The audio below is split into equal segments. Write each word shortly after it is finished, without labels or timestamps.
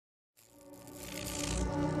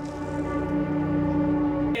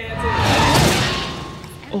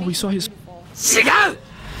we saw his. 違う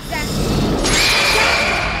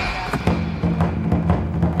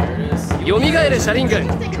蘇れシャリンガン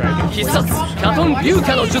必殺カトン龍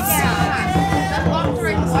華の術 さ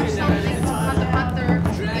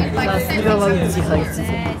すがはうち配置で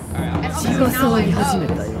血が騒ぎ始め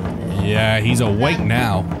たよね。 Yeah, he's awake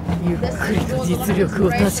now. ゆっくりと実力を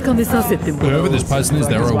確かめさせてもらおう。 Whoever this person is,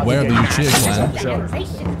 they're aware of the Uchiha clan.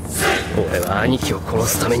 俺は兄貴を殺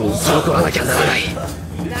すために生き残らなきゃならない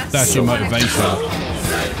That's your motivation.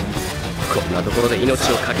 こんなところで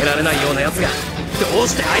命をかけられないような奴がどう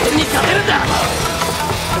して相手に勝てるんだ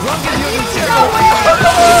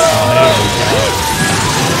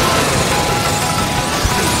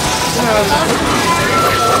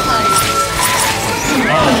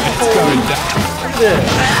Oh, it's going down.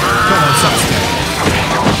 Come on, Sasuke.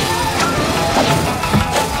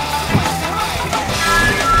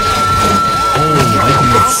 Oh,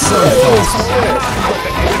 making it so fast.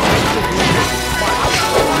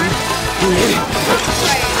 Oh, damn.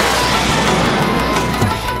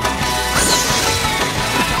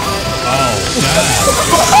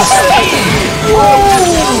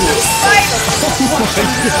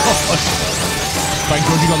 Thank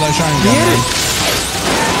God you got that Sharingan, man.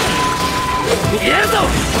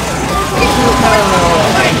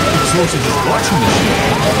 Exhausted just watching this shit.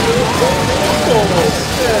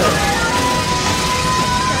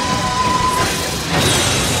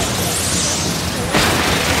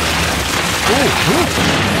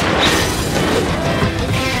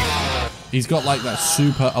 He's got like that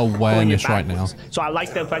super awareness right now. So I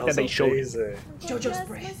like the fact that they showed JoJo's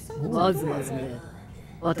breath. まずまずね。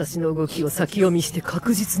私の動きを先読みして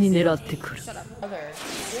確実に狙ってくる。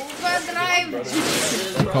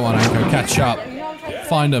 Come on, Anko, catch up.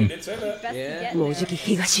 Find him. もうじき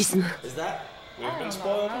日が沈む。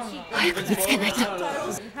早く見つけないと。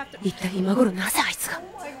一体今頃なぜあいつが。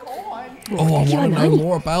 Oh, I want to know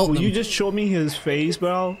more about Will you them. just show me his face,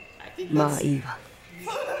 bro? まあいいわ。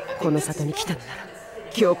この里に来たのなら、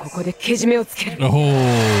今日ここでけじめをつける。 Oh.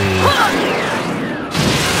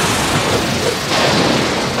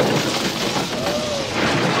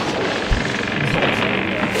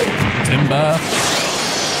 Timber.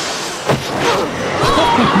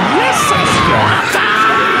 Yes, Sasuke.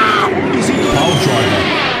 Pole driver.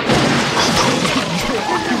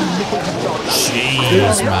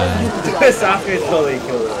 Jeez, man. Sasuke totally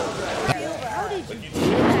killed him.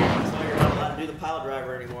 Do the pile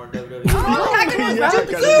driver anymore in WWE.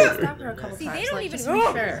 See, they don't even know.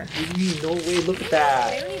 No way, look at that.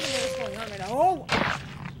 They don't even know what's going on right now.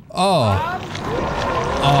 Oh.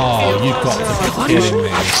 Oh, you've got to be kidding me.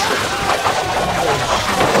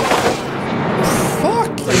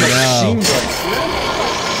 Fucking hell.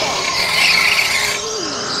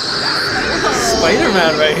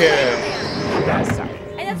 Spider-Man right here.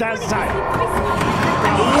 That's time.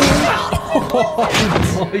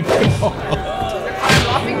 Oh my god.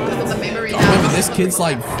 Remember, this kid's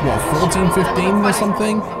like, what, 14, 15 or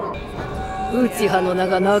something? ウチハの名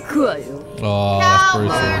が泣くわよ。 Oh, that's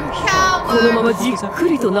brutal. このままじっく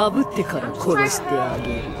りとなぶってから殺してあ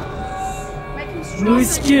げる。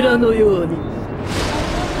虫けらのように。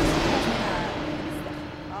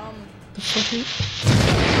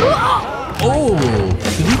Oh,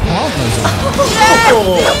 did he plant those on him?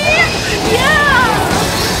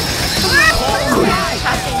これ、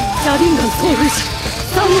シャリンガンソウル師、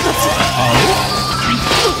サムたち。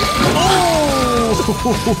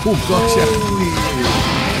Oh, gotcha.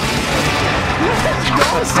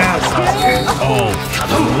 Oh,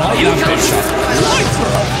 light ambition.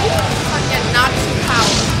 Fucking Nazi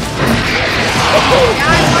power.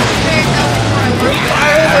 Guys, watch this.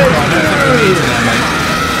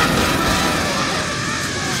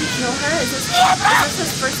 Did you kill her? Is this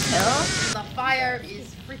his first kill? The fire is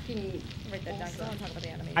freaking. Write that down. I don't talk about the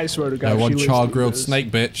anime. I swear to God. No one she char lives grilled through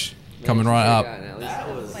snake bitch coming right up.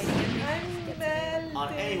 On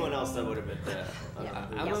anyone else, that would have been dead.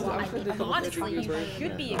 Honestly, you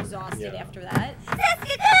should be exhausted after that.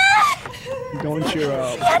 this. Don't you?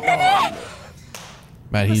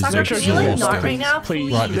 Man, he's Not right now,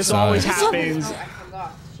 Please, Right this beside. always happens.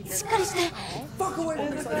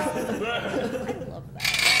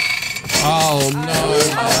 Oh no,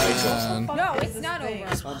 man. No, it's not over.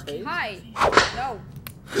 Hi. No.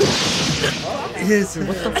 Yes,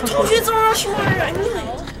 what the fuck?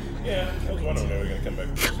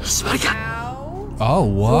 Oh,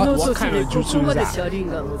 what? この年でここまでシャリン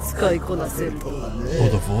ガンを使いこなせるとはね。 Oh,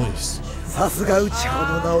 the voice. さすが内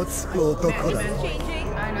派の名をつく男だ。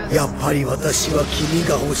やっぱり私は君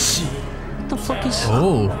が欲しい。 Oh,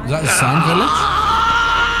 is that the Sand Village?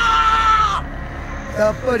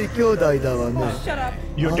 やっぱり兄弟だわね。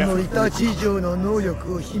 You're あの definitely. イタチ以上の能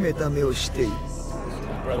力を秘めた目をしている。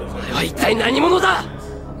一体何者だ。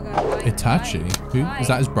 Itachi? Who is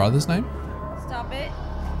that? His brother's name? Stop it.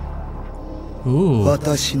 Ooh,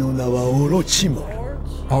 私の名はオロチマル。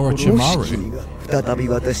 Orochimaru. もし君が再び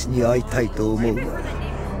私に会いたいと思うなら、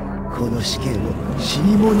この試験を死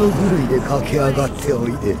に物狂いで駆け上がってお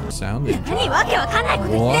いで。 Sounding. 何わけわかんないこ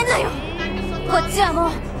と言ってんのよ。こっちはも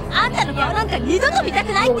うあんたの顔なんか二度と見た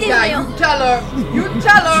くないっていうのよ。 You tell her. You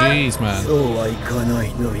tell her. Jeez, man. そうはいかな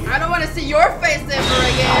いのよ。 I don't want to see your face ever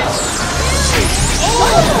again.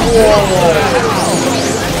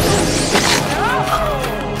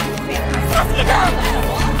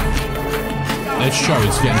 This show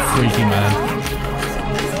is getting freaky, man.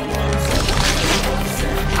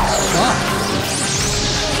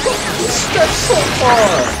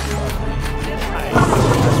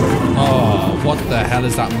 Oh, what the hell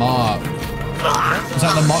is that mark? Is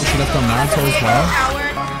that the mark she left on Naruto as well?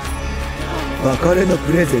 別れの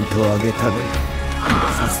プレゼントをあげたのよ。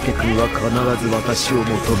サスケくんは必ず私を求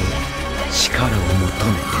め、力を求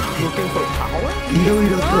めて。いろい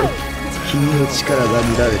ろと君の力が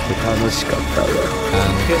見られて楽しかったわ。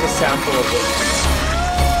 Here's a sample of it.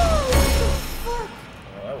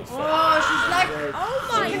 Oh, she's like, oh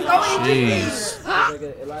my god. Jeez. Like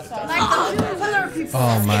the pillar people.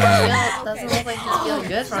 Oh man, Doesn't look like she's feeling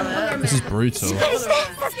good from it. this is brutal. This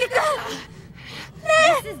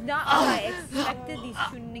is not what I expected these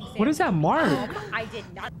tuning exams. What is that mark? I did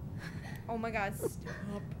not. Oh my god.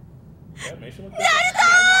 Stop.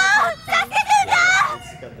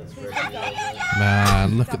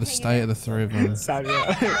 Man, look at the state of the three of them.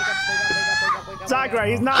 Sakura. Sakura,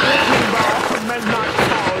 he's not listening, bro. Man's not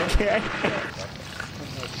cool, okay?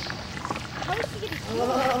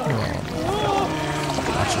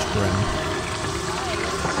 That's just grim.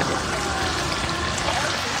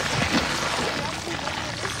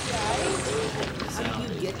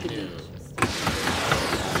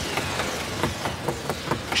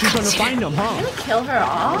 She's gonna find him, huh? Can we kill her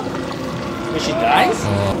off? When she dies?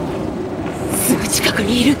 すぐ近く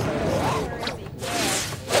にいる。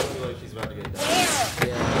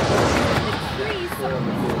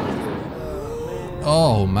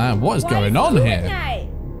 Oh man, what is going on here?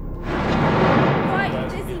 What?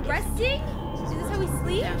 Is he resting? Is this how he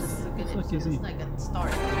sleeps? Like a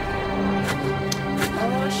start.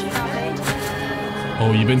 Oh, she got it.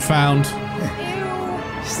 Oh, you've been found.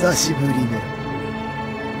 久しぶりね。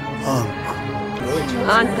あんこ。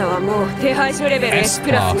あんたはもう手配書レベル S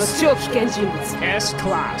クラスの超危険人物。 S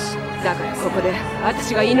class. だからここで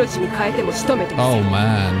私が命に変えても仕留めてみせ Oh る。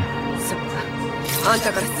 man. そうか。あん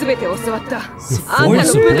たから全て教わった。あんた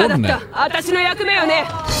の部下だった私の役目よね。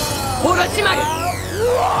オロチマル。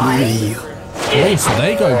無理よ。 Oh, so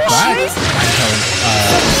they go back.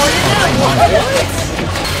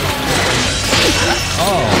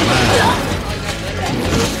 Oh man.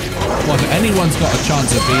 Well, if anyone's got a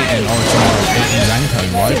chance of beating Orochimaru, it's Zanko,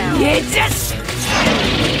 right?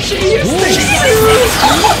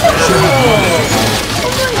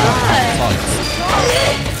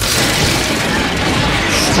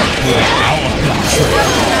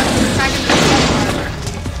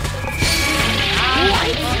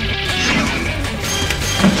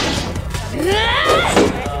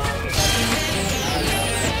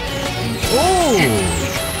 Oh!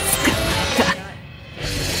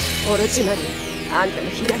 オロチマル、あんたの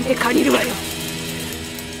左手借りるわよ。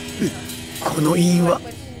この印は。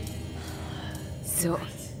そう。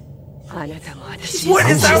あなたも私に。 What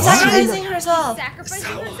is that? Sacrificing herself.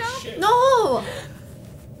 Sacrificing herself? No.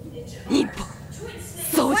 忍法。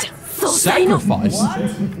そうじゃん。総裁の。 Sacrifice?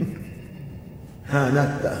 あな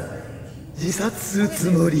た、自殺するつ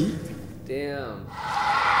もり？ Damn.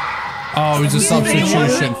 Oh, it was a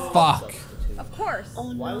substitution. Fuck. Of course.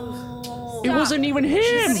 Oh no. It wasn't even him.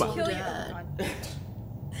 Kill you.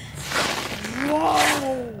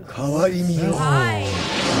 代わりによ。 Hi.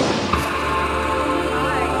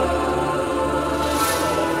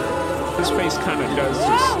 His face kind of does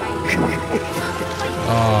just.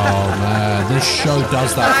 Oh man, this show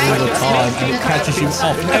does that all the time and it catches you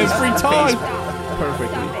off every time.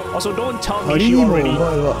 Perfectly. Also, don't tell me 仮 she にもお already. 前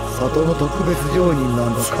は里の特別上人な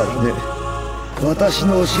んだからね。私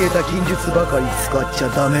の教えた禁術ばかり使っちゃ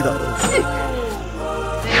ダメだろう。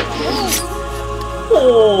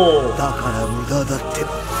だから無駄だって。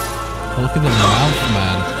 Look at the mouth,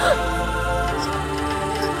 man.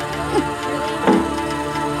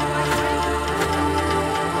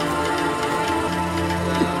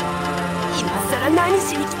 今さら何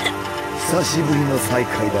しに来た。久しぶりの再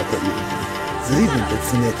会だという。随分と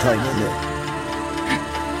冷たいのね。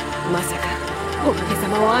まさか Oh,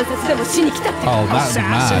 that's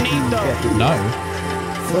mad. No.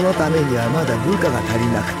 そのためにはまだ部下が足り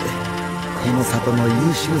なくて、この里の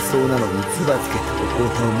優秀そうなのにつばつけておこう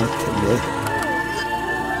と思ってね。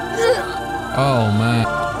Oh man.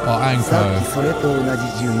 Oh, さっき Anko. それと同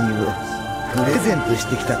じ順位をプレゼントし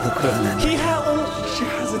てきたところなんだ。 He had she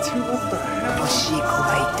has it too. What the hell? 欲しい子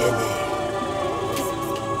がいてね。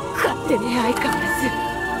勝手に相変わらず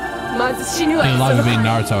まず死ぬわ It'll either be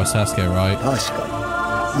Naruto or Sasuke, right? 確かに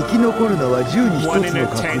生き残るのは10に1つの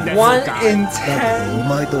確率。 One in だけどお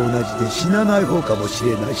前と同じで死なない方かもし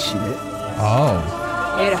れないしね。 Oh.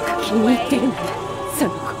 えらく気に入ってるんだそ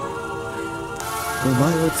の子お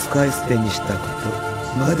前を使い捨てにしたこと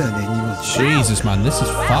まだ根にも。 Jesus, man, this is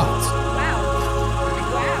fucked.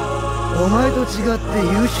 お前と違って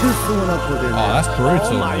優秀そうな子でね。 Oh, that's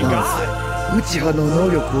brutal. 内派の能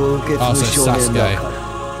力を受け継ぐ少年だから。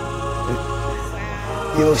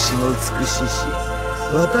容姿も美しいし、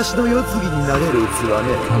私の世継ぎになれる器ね。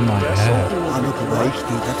 Oh my god. あの子が生き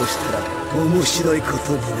ていたとしたら面白いこ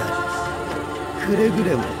とになる。くれぐ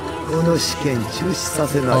れもこの試験中止さ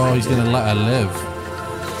せない。 Oh, he's gonna let her live.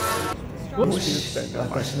 もし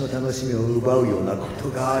私の楽しみを奪うようなこと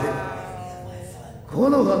があれば、こ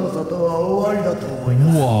の葉の里は終わりだと思い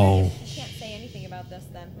ます。 Whoa.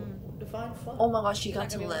 Oh my gosh, she got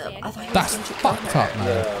to live. I thought That's fucked up,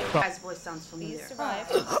 man. Guy's voice sounds familiar. Please survive.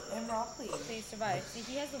 Please survive. See,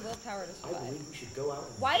 he has the willpower to survive.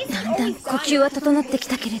 Why is he always 呼吸は整ってき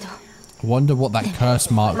たけれど。 I wonder what that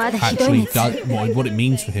curse mark actually does, what it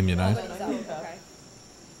means for him, you know?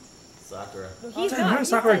 Sakura. How does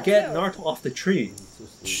Sakura get Naruto off the tree?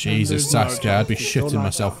 Jesus, Sasuke, I'd be shitting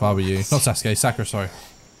myself if I were you. Not Sasuke, Sakura, sorry.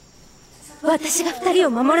 私が二人を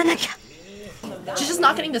守らなきゃ。She's just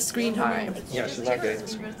not getting the screen time. Yeah, she's not getting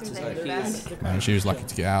this. Man, she was lucky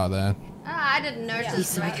to get out of there. I didn't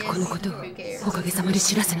notice. 急いでこのことをおかげさまで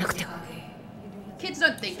知らせなくては Kids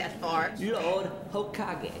don't think that far. Lord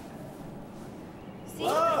Hokage. See,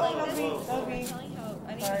 like this is so telling how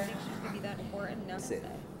I didn't even think she was gonna be that important. Now today.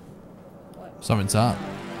 Something's up.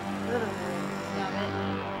 Stop it.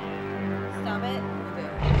 Stop it.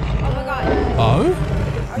 Oh my god. Oh?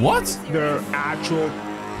 What? There are actual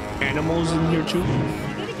animals in here too. You're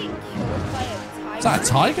gonna get killed by a tiger. Is that a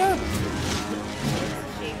tiger?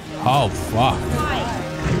 Oh, fuck.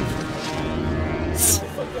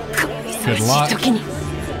 Good luck.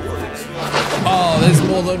 Oh, there's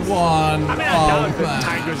more than one. I mean, I doubt Oh, the man.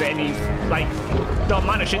 tigers any like the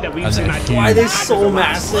amount of shit that we've And seen. they're I huge. Why are they so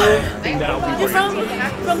massive? think that'll be pretty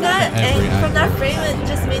From that Every from that angle. frame, it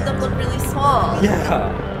just made them look really small.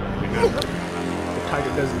 Yeah. The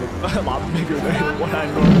tiger does look a lot bigger than what I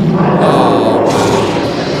know.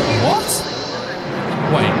 What?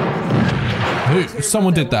 Wait. Who?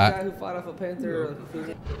 Someone did that. Who fought off a panther?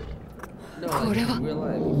 No, これは in real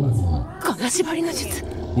life. 金縛りの術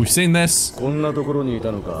We've seen this. こんなところにい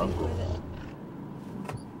たのか。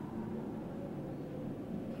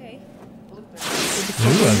 Okay. Who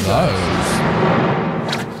are those?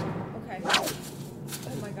 Okay.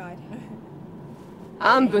 Oh my god.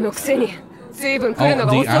 暗部のくせに随分来 Oh, るの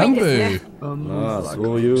が the 遅いんですね Ambu. まあ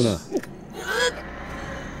そう言うな。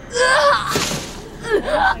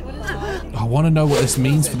 I want to know what this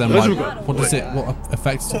means for them. Like, what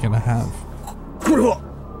effects is it gonna have? これは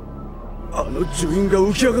あの呪印が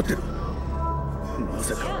浮き上がってる。ま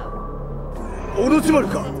さかオロチマル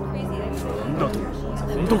か。なんだと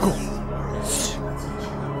どこ。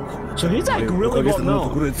 So he's like really おかげさ well まのと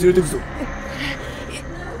こ known. ろへ連れてくぞ。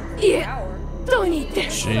いえどうに行って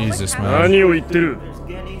Jesus, man. 何を言ってる。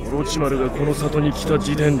オロチマルがこの里に来た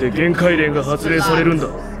時点で限界令が発令されるんだ。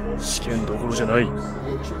試験どころじゃない。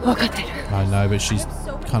分かってる I know, but she's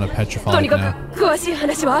kind of と petrified にか now. く詳しい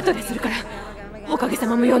話は後でするからおかげさ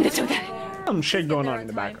まも読んでちょうだい Some shit going on in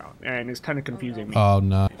the background, and it's kind of confusing me. Oh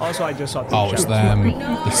no. Also, I just saw. Oh, it's them.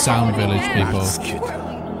 The Sound Village people.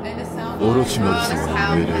 オロチマル様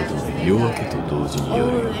の命令で夜明けと同時にやる。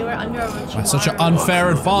 They were under a That's such an unfair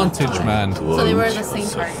advantage, man. So they were in the same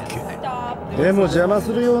target. でも邪魔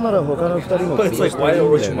するようなら他の二人も But it's 殺 like, して why いい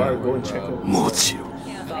did んだよな。 Orochimaru go and check him? もちろん。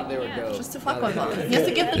 Just to fuck with them. He has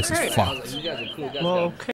to give the This is curse. fucked. You guys are cool guys. Well, okay.